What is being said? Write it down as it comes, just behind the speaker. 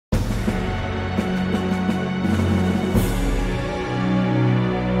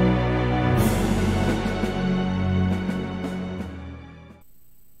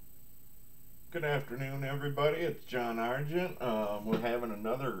afternoon, everybody. It's John Argent. We're having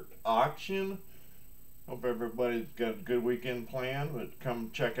another auction. Hope everybody's got a good weekend planned, but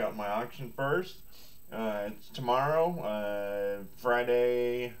come check out my auction first. It's tomorrow,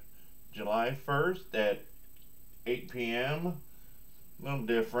 Friday, July 1st at 8 p.m. A little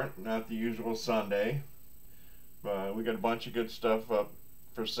different, not the usual Sunday. But we got a bunch of good stuff up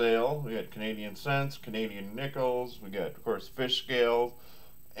for sale. We got Canadian cents, Canadian nickels. We got, of course, fish scales,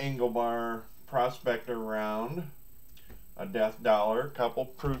 angle bar, prospector round, a death dollar, couple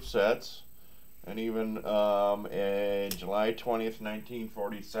proof sets, and even a July 20th,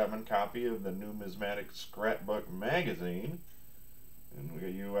 1947 copy of the Numismatic Scrapbook magazine. And we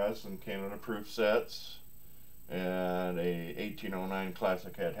got U.S. and Canada proof sets, and a 1809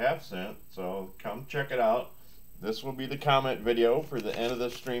 classic head half cent. So come check it out. This will be the comment video for the end of the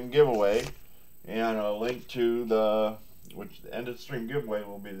stream giveaway, and a link to the end of the stream giveaway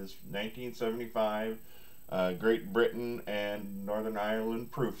will be this 1975 Great Britain and Northern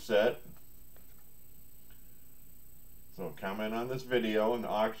Ireland proof set. So comment on this video and the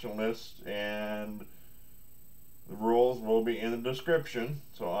auction list, and the rules will be in the description.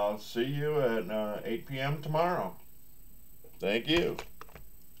 So I'll see you at 8 p.m. tomorrow. Thank you.